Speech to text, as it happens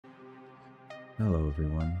Hello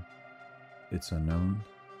everyone, it's Unknown,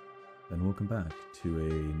 and welcome back to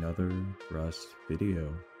another Rust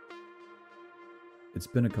video. It's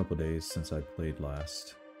been a couple days since I played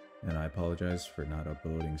last, and I apologize for not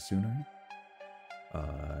uploading sooner.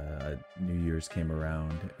 New Year's came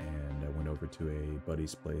around and I went over to a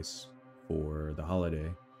buddy's place for the holiday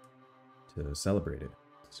to celebrate it,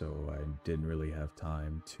 so I didn't really have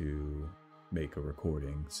time to make a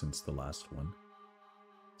recording since the last one.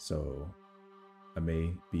 So I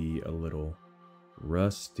may be a little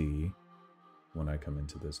rusty when I come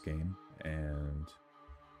into this game, and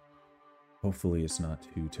hopefully it's not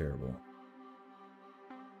too terrible.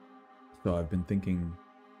 So I've been thinking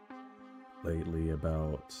lately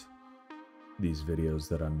about these videos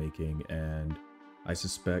that I'm making, and I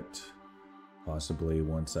suspect possibly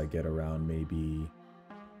once I get around maybe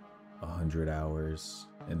 100 hours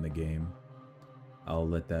in the game, I'll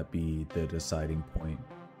let that be the deciding point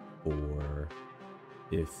for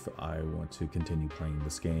if I want to continue playing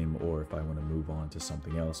this game or if I want to move on to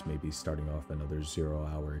something else, maybe starting off another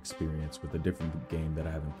 0-hour experience with a different game that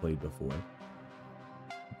I haven't played before.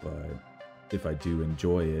 But if I do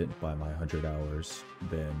enjoy it by my 100 hours,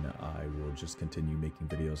 then I will just continue making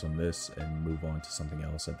videos on this and move on to something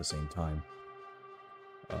else at the same time.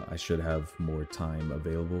 I should have more time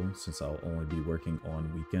available since I'll only be working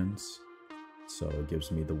on weekends. So it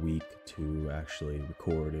gives me the week to actually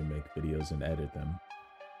record and make videos and edit them.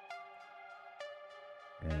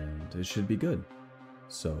 And it should be good.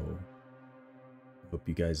 So, hope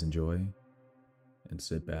you guys enjoy and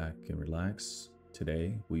sit back and relax.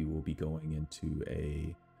 Today, we will be going into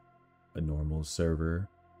a normal server,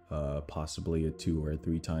 possibly a 2 or a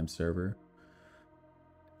 3 time server,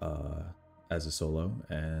 as a solo,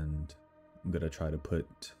 and I'm gonna try to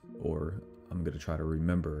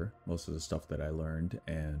remember most of the stuff that I learned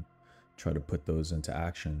and try to put those into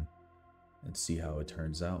action and see how it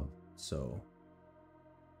turns out. So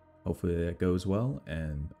hopefully that goes well,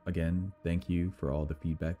 and again, thank you for all the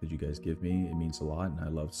feedback that you guys give me. It means a lot, and I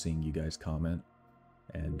love seeing you guys comment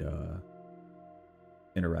and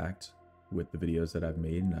interact with the videos that I've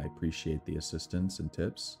made, and I appreciate the assistance and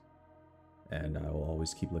tips, and I will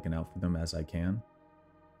always keep looking out for them as I can.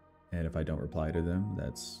 And if I don't reply to them,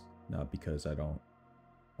 that's not because I don't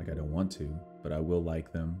want to, but I will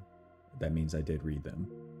like them. That means I did read them.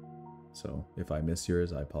 So if I miss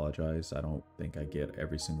yours, I apologize. I don't think I get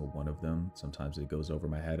every single one of them. Sometimes it goes over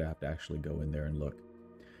my head. I have to actually go in there and look.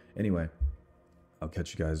 Anyway, I'll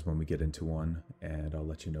catch you guys when we get into one, and I'll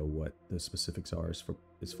let you know what the specifics are as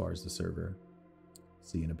far as the server.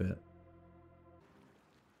 See you in a bit.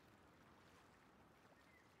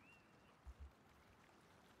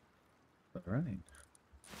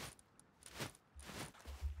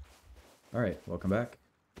 All right, welcome back.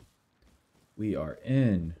 We are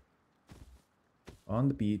on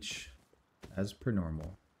the beach, as per normal.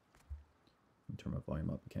 Let me turn my volume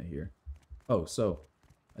up, I can't hear. Oh, so,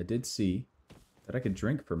 I did see that I could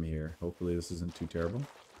drink from here. Hopefully this isn't too terrible.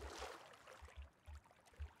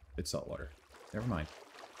 It's salt water. Never mind.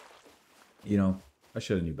 You know, I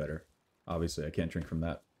should have knew better. Obviously, I can't drink from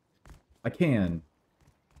that. I can,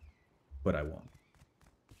 but I won't.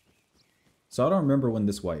 So I don't remember when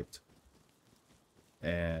this wiped.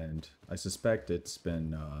 And I suspect it's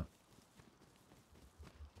been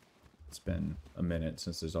a minute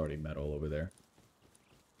since there's already metal over there.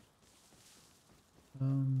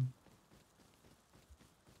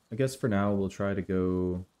 I guess for now we'll try to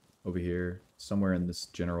go over here, somewhere in this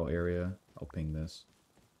general area. I'll ping this.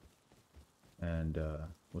 And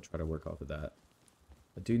we'll try to work off of that.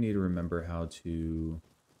 I do need to remember how to,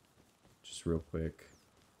 just real quick,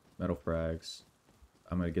 metal frags.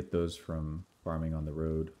 I'm going to get those from farming on the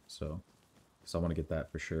road, so I want to get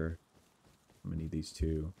that for sure. I'm going to need these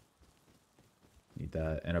two. Need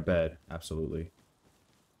that, and a bed, absolutely.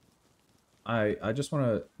 I just want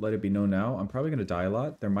to let it be known now, I'm probably going to die a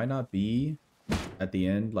lot. There might not be, at the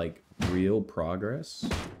end, like, real progress,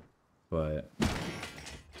 but,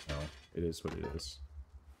 no, it is what it is.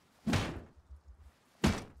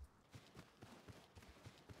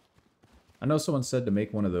 I know someone said to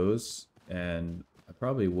make one of those, and I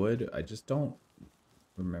probably would. I just don't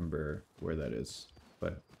remember where that is,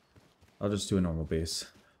 but I'll just do a normal base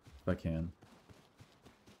if I can.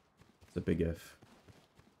 It's a big if.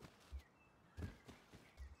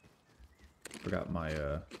 Forgot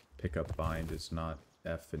my pickup bind is not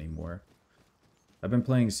F anymore. I've been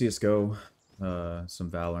playing CSGO,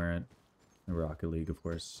 some Valorant, and Rocket League, of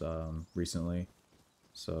course, recently.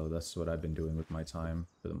 So that's what I've been doing with my time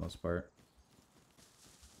for the most part.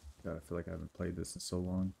 God, I feel like I haven't played this in so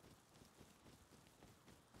long.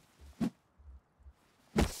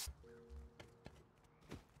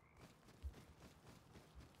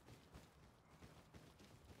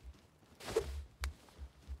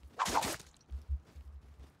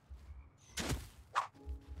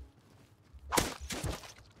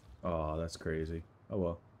 Oh, that's crazy. Oh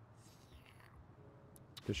well.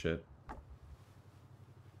 Good shit.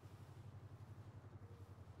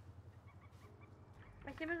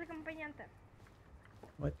 Спасибо за компоненты.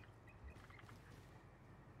 What?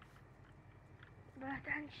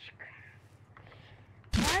 Братанчик.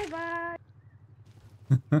 Бай-бай.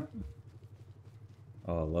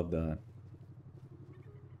 Oh, I love that.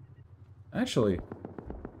 Actually,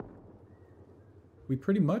 we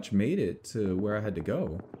pretty much made it to where I had to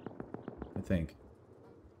go. I think.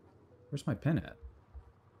 Where's my pen at?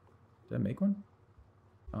 Did I make one?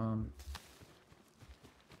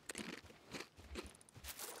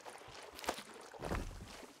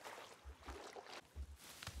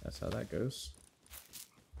 That's how that goes.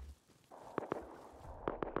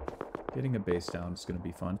 Getting a base down is going to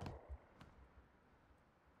be fun.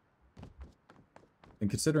 And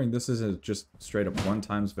considering this is a just straight up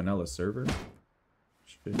 1x vanilla server,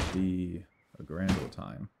 should be a grand old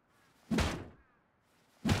time.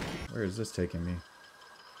 Where is this taking me?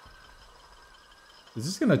 Is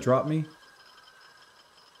this gonna drop me?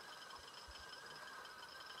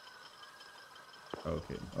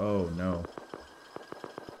 Okay. Oh no.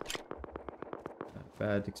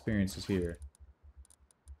 Bad experiences here.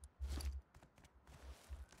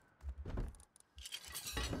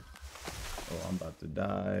 Oh, I'm about to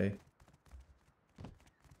die.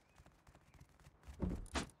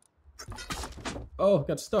 Oh,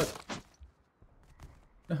 got stuck.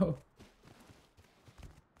 No.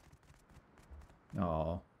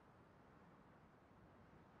 Oh.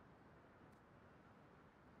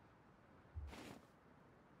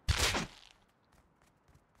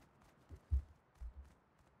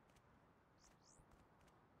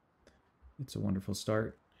 It's a wonderful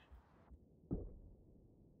start.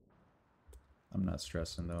 I'm not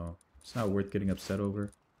stressing though. It's not worth getting upset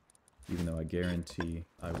over. Even though I guarantee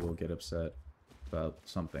I will get upset about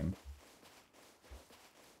something.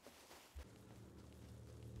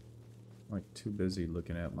 I'm like too busy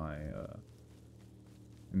looking at my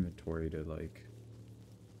inventory to like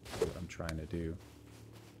do what I'm trying to do.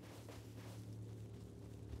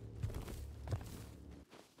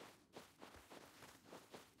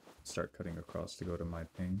 Start cutting across to go to my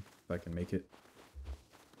ping if I can make it.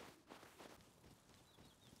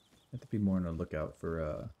 I have to be more on the lookout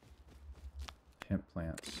for hemp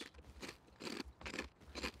plants.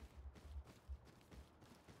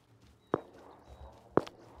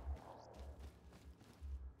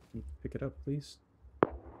 Can you pick it up, please?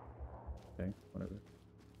 Okay, whatever.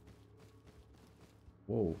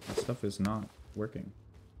 Whoa, that stuff is not working.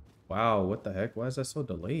 Wow, what the heck? Why is that so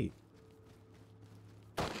delayed?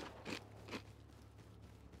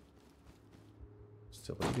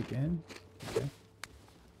 Still delayed again? Okay.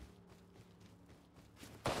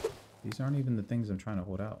 These aren't even the things I'm trying to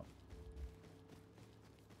hold out.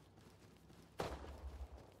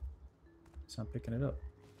 It's not picking it up.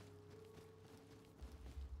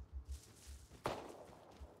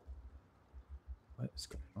 What is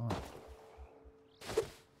going on?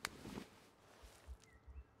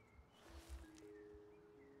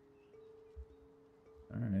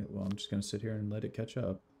 Alright, well, I'm just gonna sit here and let it catch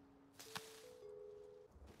up.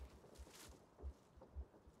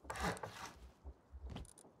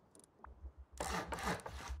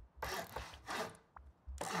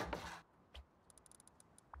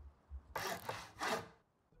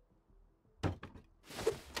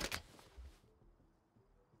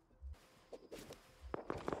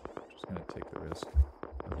 Just gonna take the risk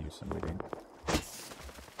of use and waiting.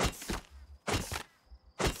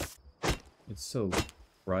 It's so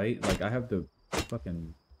bright. Like, I have the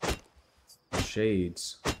fucking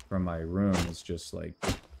shades from my room is just like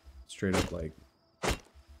straight up like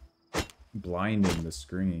blinding the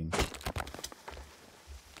screen.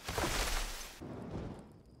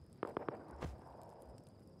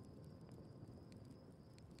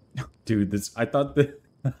 Dude, this I thought that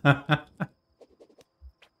I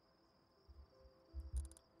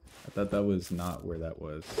thought that was not where that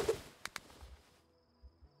was.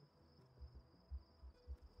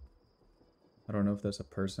 I don't know if that's a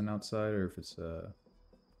person outside or if it's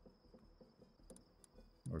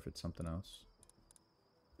something else.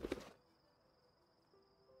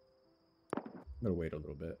 I'm gonna wait a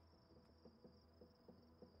little bit.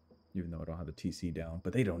 Even though I don't have the TC down,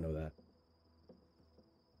 but they don't know that.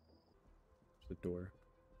 There's the door.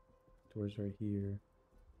 Door's right here.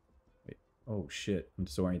 Wait. Oh shit, I'm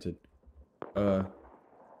disoriented.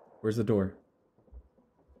 Where's the door?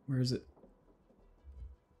 Where is it?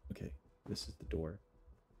 Okay, this is the door.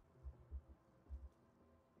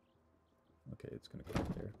 Okay, it's gonna go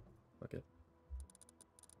right there. Fuck it.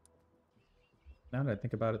 Now that I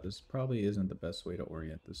think about it, this probably isn't the best way to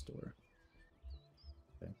orient this door.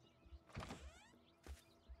 Okay.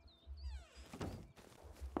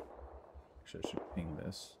 Actually, I should ping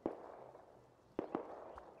this.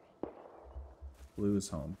 Blue is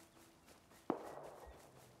home.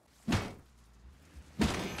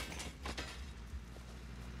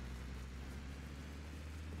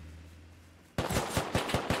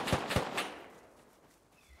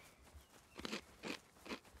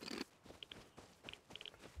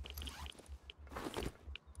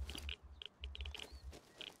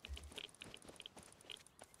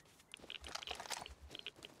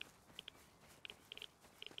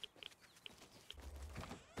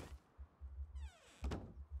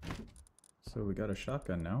 So we got a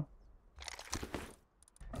shotgun now.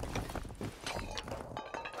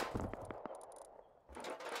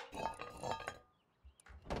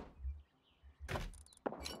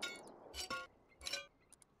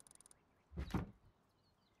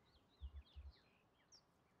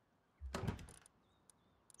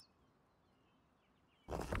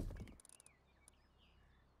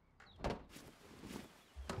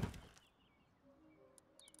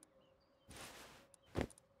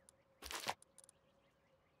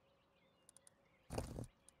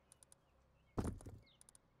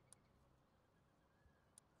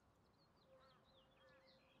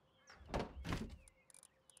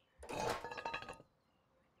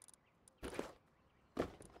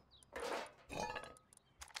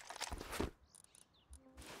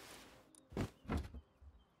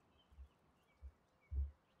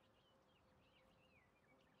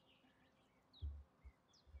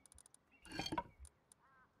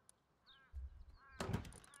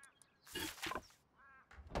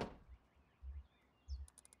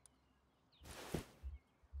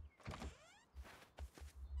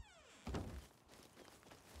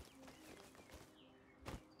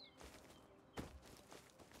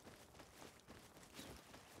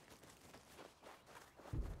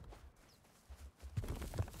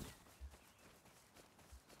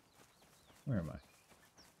 Where am I?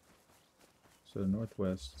 So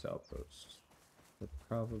northwest outpost. We'll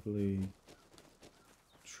probably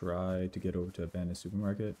try to get over to abandoned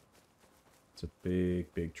supermarket. It's a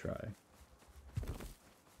big try.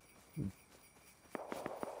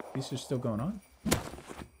 These are still going on?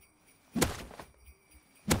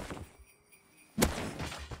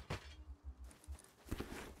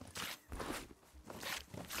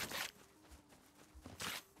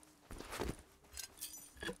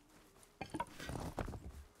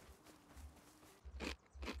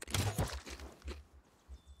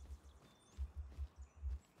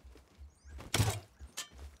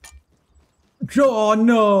 Oh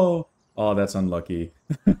no! Oh, that's unlucky.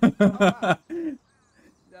 That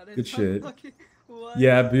is Good shit. unlucky. What?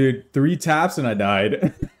 Yeah, dude. 3 taps and I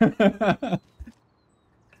died.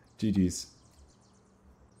 GG's.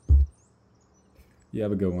 You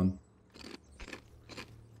have a good one.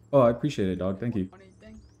 Oh, I appreciate it, dog. Thank you.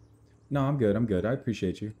 Anything? No, I'm good. I'm good. I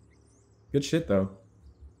appreciate you. Good shit, though.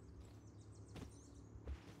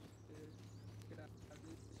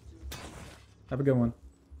 Have a good one.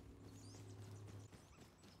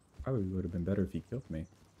 Probably would have been better if he killed me.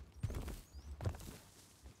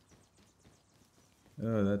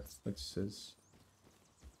 Oh, that's his.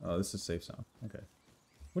 Oh, this is safe zone. Okay.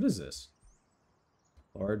 What is this?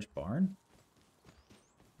 Large barn?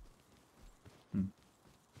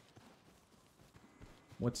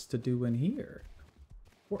 What's to do in here?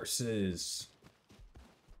 Horses.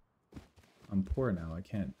 I'm poor now. I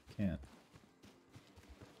can't.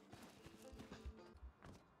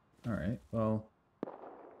 All right. Well.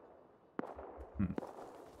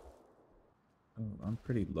 Oh, I'm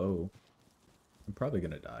pretty low. I'm probably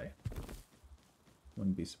gonna die.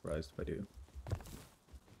 Wouldn't be surprised if I do.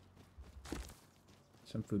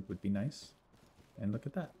 Some food would be nice. And look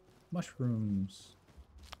at that. Mushrooms.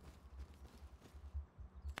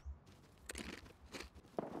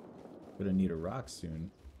 Gonna need a rock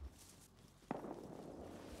soon.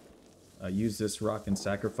 Use this rock in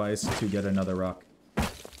sacrifice to get another rock.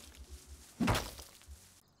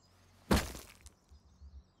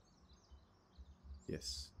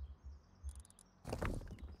 Yes.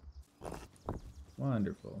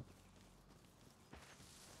 Wonderful.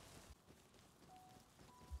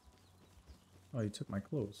 Oh, you took my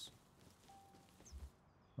clothes.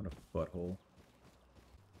 What a butthole.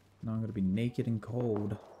 Now I'm gonna be naked and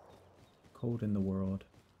cold. Cold in the world.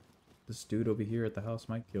 This dude over here at the house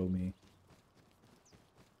might kill me.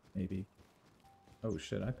 Maybe. Oh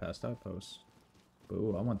shit, I passed outpost.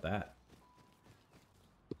 Boo, I want that.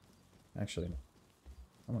 Actually,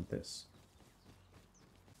 I want this.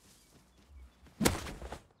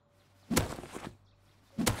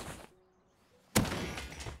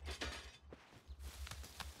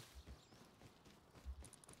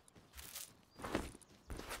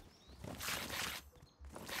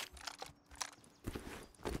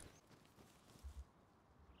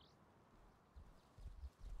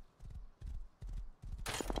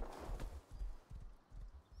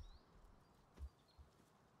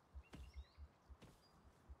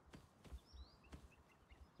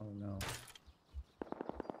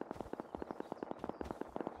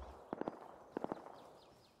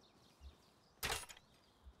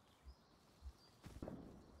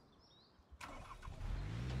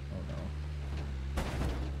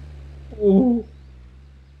 Ooh.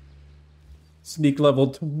 Sneak level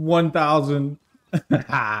to 1000.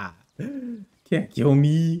 Can't kill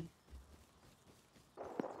me.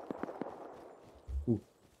 Ooh.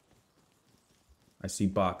 I see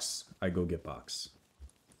box. I go get box.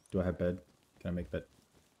 Do I have bed? Can I make bed?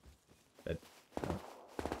 Bed. No.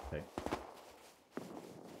 Okay.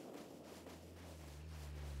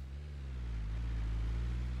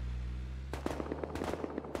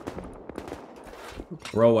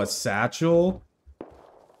 Bro, a satchel?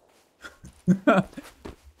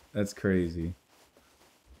 That's crazy.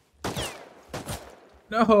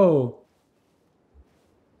 No!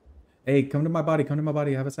 Hey, come to my body. Come to my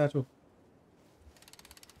body. I have a satchel.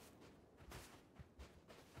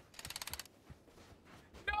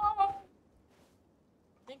 No!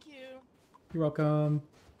 Thank you. You're welcome.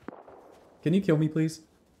 Can you kill me, please?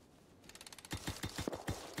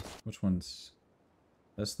 Which one's...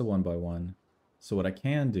 That's the 1x1. So what I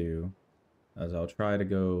can do is I'll try to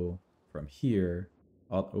go from here.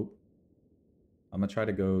 I'm gonna try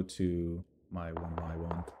to go to my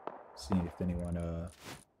 1x1. See if anyone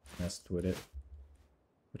messed with it.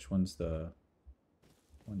 Which one's the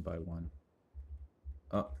 1x1?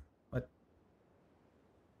 Oh, what?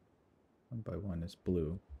 1x1 is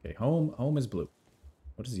blue. Okay, home is blue.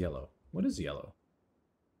 What is yellow? What is yellow?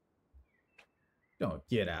 Don't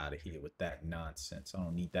get out of here with that nonsense. I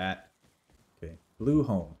don't need that. Okay, blue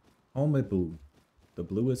home. Home is blue. The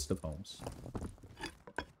bluest of homes.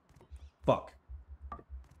 Fuck.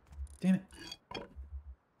 Damn it.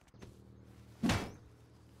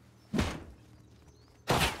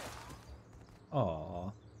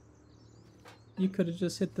 Aw. You could have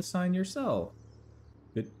just hit the sign yourself.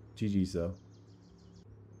 Good GG's though.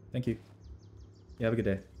 Thank you. You have a good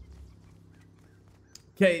day.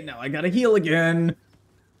 Okay, now I gotta heal again.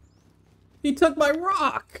 He took my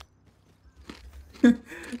rock.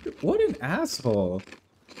 What an asshole.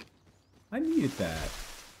 I needed that.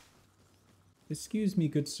 Excuse me,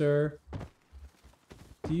 good sir.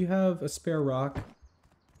 Do you have a spare rock?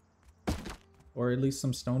 Or at least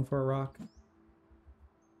some stone for a rock?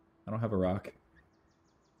 I don't have a rock.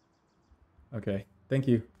 Okay, thank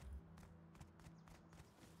you.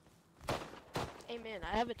 Hey man,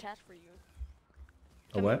 I have a task for you.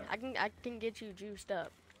 A what? I can get you juiced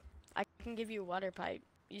up. I can give you a water pipe.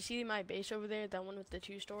 You see my base over there, that one with the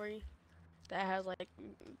 2-story, that has like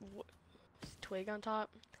twig on top.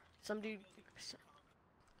 Some dude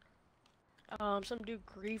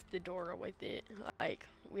griefed the door with it. Like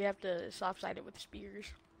we have to soft side it with spears.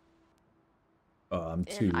 Oh, I'm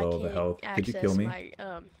too low of a health. Could you kill me?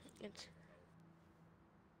 It's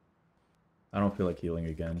I don't feel like healing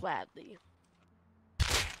again. gladly.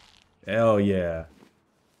 Hell yeah.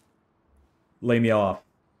 Lay me off.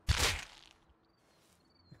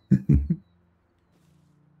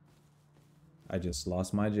 I just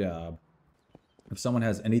lost my job. If someone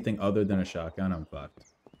has anything other than a shotgun, I'm fucked.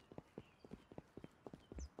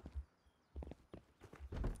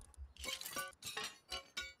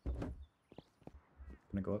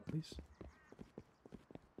 Can I go up, please?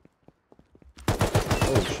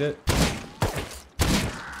 Oh, shit.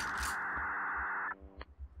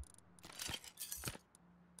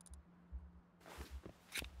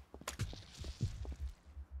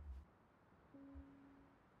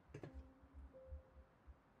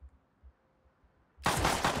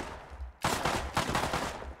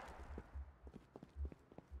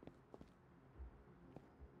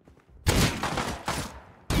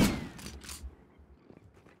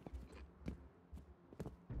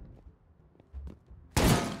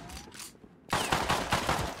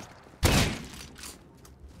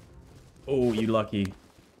 Oh, you lucky.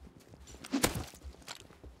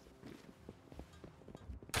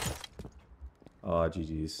 Oh,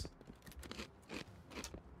 GG's.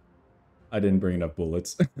 I didn't bring enough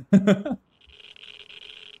bullets.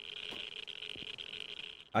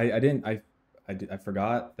 I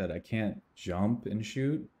forgot that I can't jump and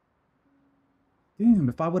shoot. Damn,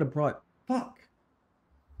 if I would have brought... Fuck.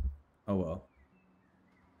 Oh well.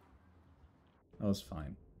 That was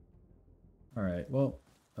fine. Alright, well,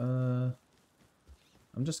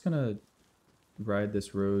 I'm just gonna ride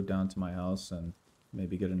this road down to my house and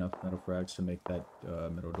maybe get enough metal frags to make that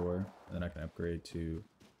middle door. And then I can upgrade to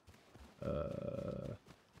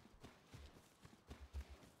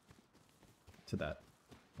that.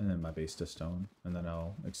 And then my base to stone. And then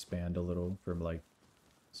I'll expand a little for like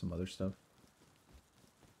some other stuff.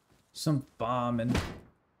 Some bombing.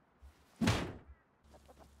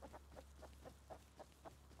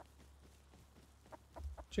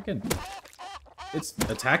 Chicken. It's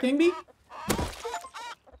attacking me?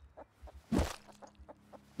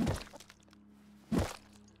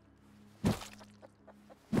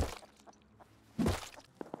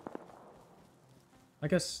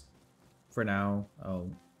 guess for now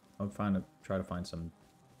I'll try to find some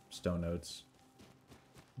stone nodes.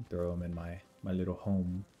 Throw them in my little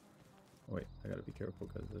home. Wait, I gotta be careful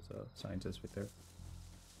because there's a scientist right there.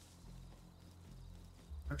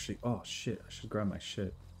 Actually, oh shit, I should grab my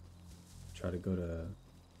shit. Try to go to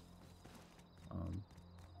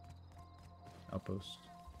outpost.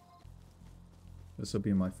 This will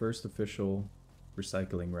be my first official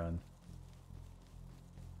recycling run.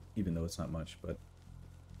 Even though it's not much, but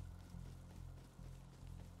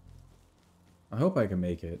I hope I can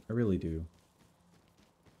make it. I really do.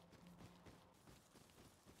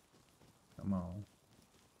 Come on.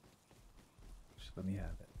 Just let me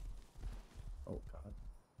have it. Oh god.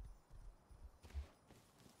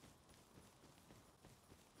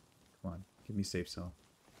 Come on. Give me safe zone.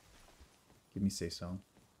 Give me safe zone.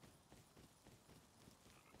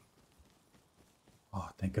 Oh,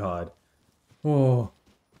 thank god. Oh.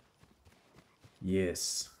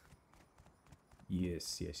 Yes.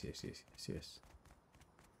 Yes.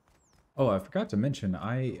 Oh, I forgot to mention,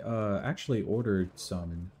 I actually ordered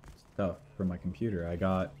some stuff for my computer. I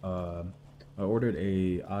got I ordered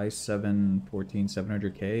a i7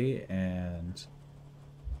 14700K and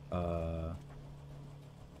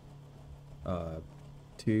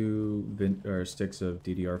two sticks of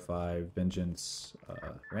DDR5 Vengeance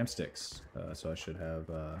RAM sticks. So I should have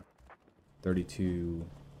 32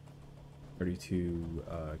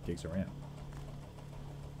 gigs of RAM.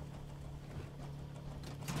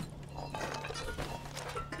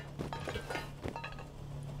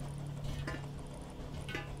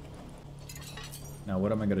 Now,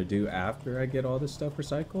 what am I going to do after I get all this stuff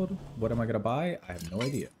recycled? What am I going to buy? I have no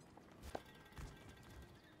idea.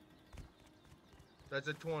 That's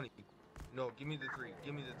a 20. No, give me the 3.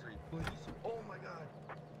 Give me the 3, please. Oh my god.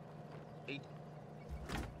 8.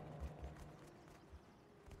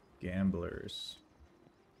 Gamblers.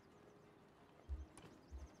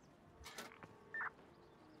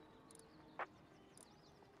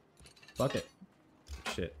 Fuck it.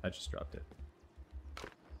 Shit, I just dropped it.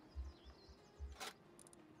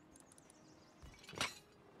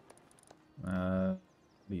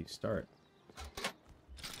 Leave start.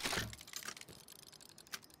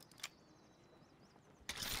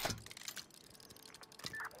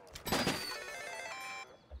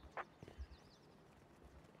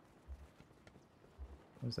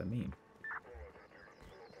 What does that mean?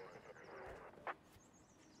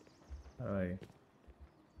 How do I...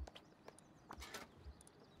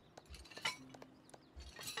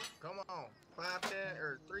 Come on. 5, 10,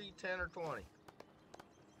 or 3, 10, or 20.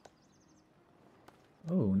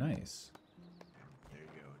 Oh, nice. There you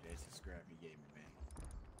go. That's the scrap you gave me, man.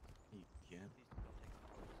 You can.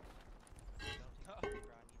 Oh, bro, I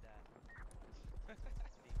need that.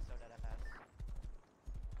 Being so dead ass.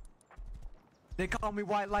 They call me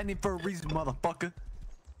White Lightning for a reason, motherfucker.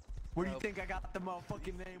 Where do you think I got the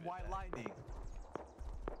motherfucking name White Lightning?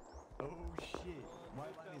 Oh shit.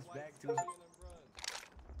 White Lightning's back to his...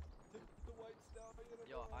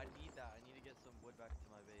 Yo, I need that. I need to get some wood back to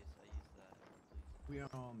my base. I use that. Please. We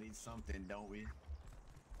all need something, don't we?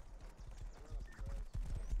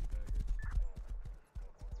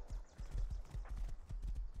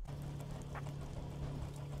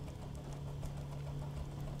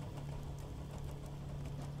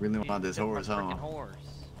 Really want this horse, huh? Freaking horse.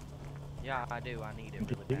 Yeah, I do. I need it. I'll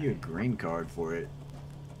Really give you a bad. green card for it.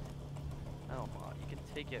 Oh, you can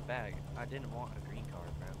take it back. I didn't want a green card,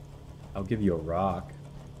 bro. I'll give you a rock.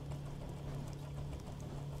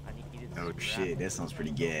 I needed Oh some shit, gravel that sounds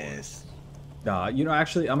pretty for the horse. gas. Nah, you know,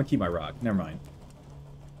 actually, I'm gonna keep my rock. Never mind.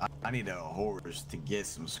 I need a horse to get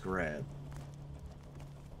some scrap.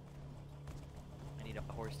 I need a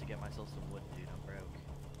horse to get myself some wood, dude. I'm broke.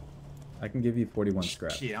 I can give you 41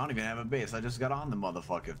 scrap. Shit, I don't even have a base. I just got on the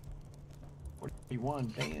motherfucker.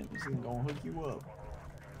 41, damn, this is gonna hook you up.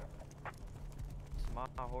 It's my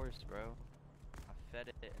horse, bro. I fed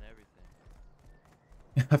it and everything.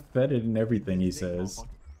 I fed it and everything, he says.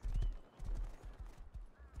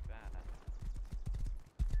 Bad.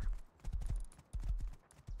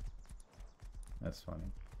 That's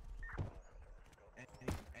funny.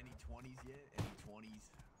 Any 20s yet? Any 20s?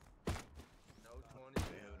 No 20. The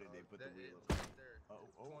hell did they put the That wheel it's up? right there. Oh,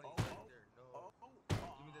 It's oh, 20 oh, right oh, there. No. oh,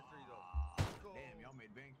 Give me the 3 though. Go. Damn, y'all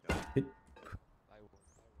made bank though. Hit. I will.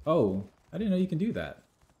 Oh, I didn't know you can do that.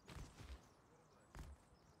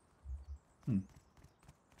 Hmm.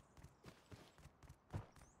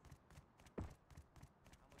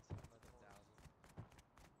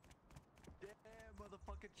 Damn,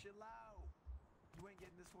 motherfucker, chill out. You ain't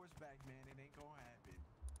getting this horse back, man. It ain't gonna happen.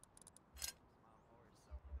 My horse,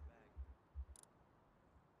 so in the back.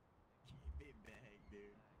 Keep it back, dude.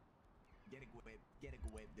 Get a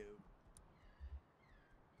grip, dude.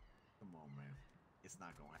 Come on, man. It's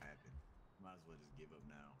not gonna happen. Might as well just give up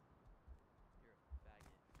now. You're a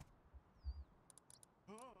faggot.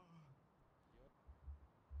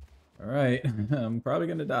 All right, I'm probably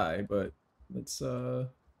gonna die, but let's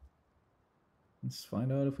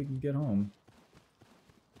find out if we can get home.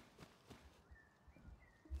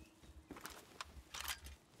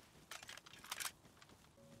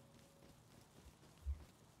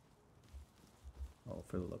 Oh,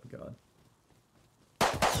 for the love of God.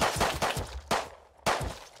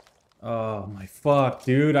 Oh my fuck,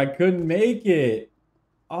 dude, I couldn't make it.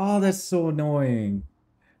 Oh, that's so annoying.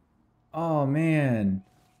 Oh man.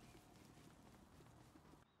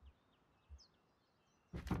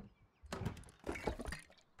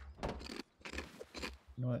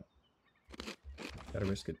 You know what? Gotta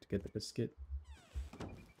risk it to get the biscuit.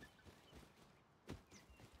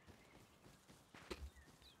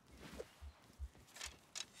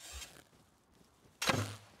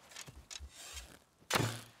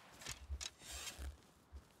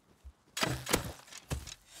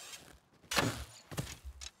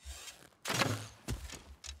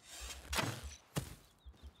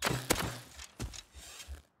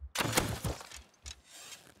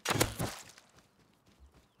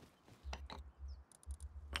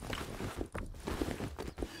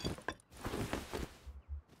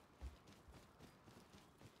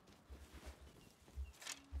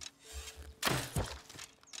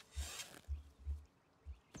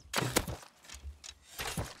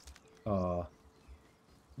 Oh,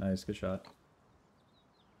 nice, good shot.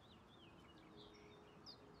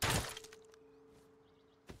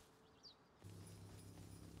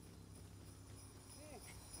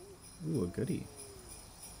 Ooh, a goodie.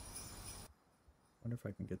 Wonder if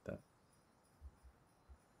I can get that.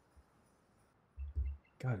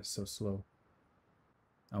 God, it's so slow.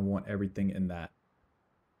 I want everything in that.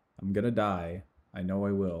 I'm gonna die. I know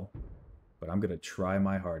I will. But I'm gonna try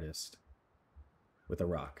my hardest. With a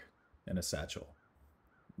rock and a satchel.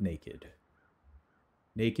 Naked.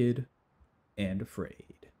 Naked and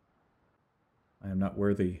afraid. I am not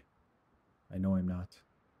worthy. I know I'm not.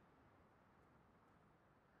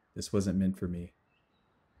 This wasn't meant for me. It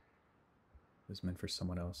was meant for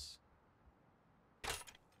someone else.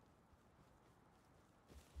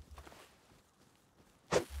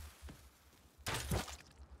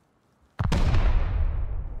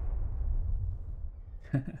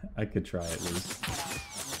 I could try at least.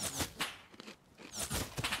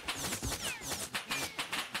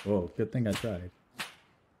 Whoa, good thing I tried.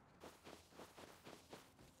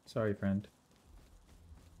 Sorry, friend.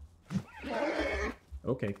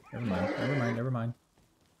 Okay, never mind, never mind, never mind.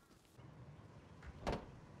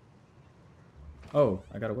 Oh,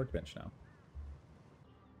 I got a workbench now.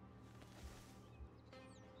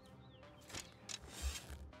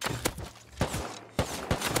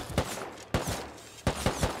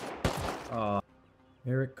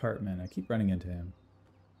 Eric Cartman, I keep running into him.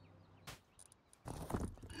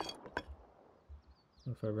 So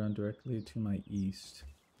if I run directly to my east.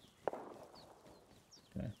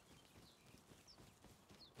 Okay.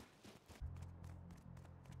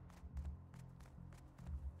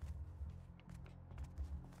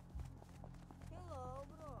 Hello,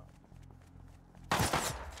 bro.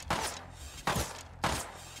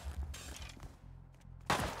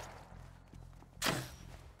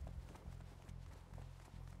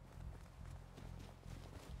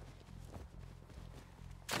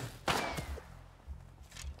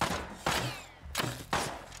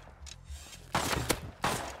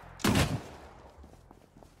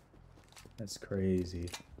 That's crazy.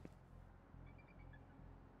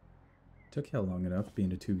 Took how long enough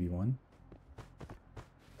being a 2v1.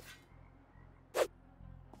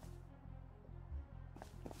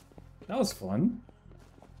 That was fun.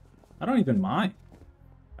 I don't even mind.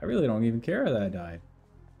 I really don't even care that I died.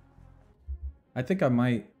 I think I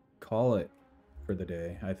might call it for the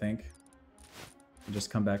day, I think. And just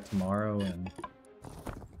come back tomorrow and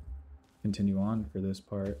continue on for this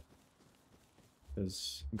part.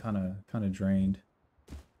 Because I'm kind of drained.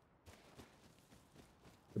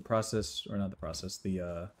 The process, or not the process,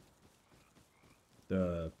 the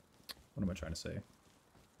what am I trying to say?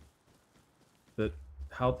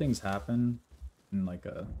 How things happen in like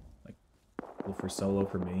well, for solo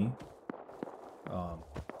for me,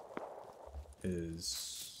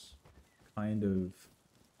 is kind of,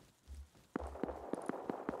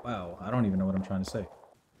 wow, I don't even know what I'm trying to say.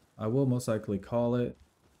 I will most likely call it,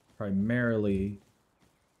 primarily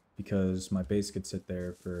because my base could sit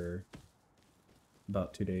there for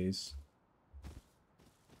about 2 days.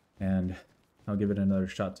 And I'll give it another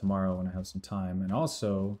shot tomorrow when I have some time. And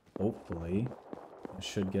also, hopefully, I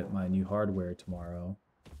should get my new hardware tomorrow.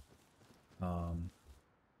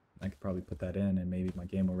 I could probably put that in and maybe my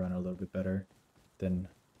game will run a little bit better than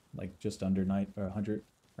like just under 100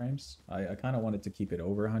 frames. I kind of wanted to keep it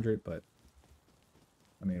over 100, but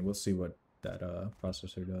I mean, we'll see what that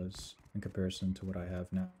processor does in comparison to what I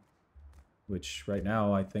have now. Which right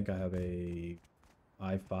now I think I have a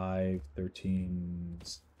i5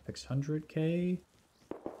 13600K.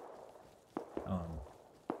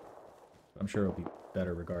 I'm sure it'll be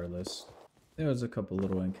better regardless. There was a couple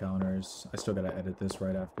little encounters. I still gotta edit this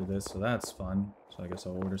right after this, so that's fun. So I guess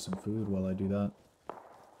I'll order some food while I do that.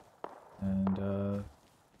 And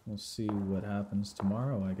we'll see what happens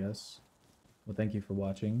tomorrow, I guess. Well, thank you for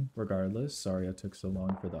watching, regardless. Sorry I took so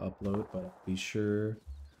long for the upload, but I'll be sure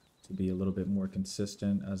to be a little bit more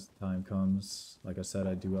consistent as the time comes. Like I said,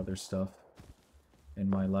 I do other stuff in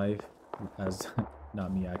my life, as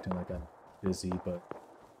not me acting like I'm busy, but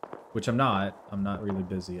which I'm not. I'm not really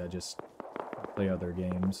busy. I just play other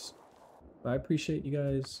games. But I appreciate you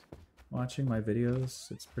guys watching my videos.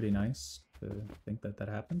 It's pretty nice to think that that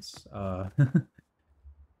happens.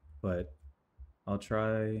 But I'll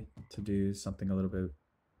try to do something a little bit.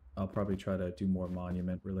 I'll probably try to do more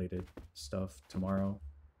monument related stuff tomorrow.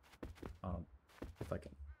 If I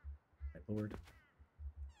can. My lord.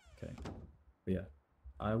 Okay. But yeah.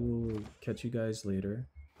 I will catch you guys later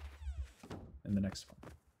in the next one.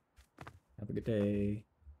 Have a good day.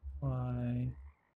 Bye.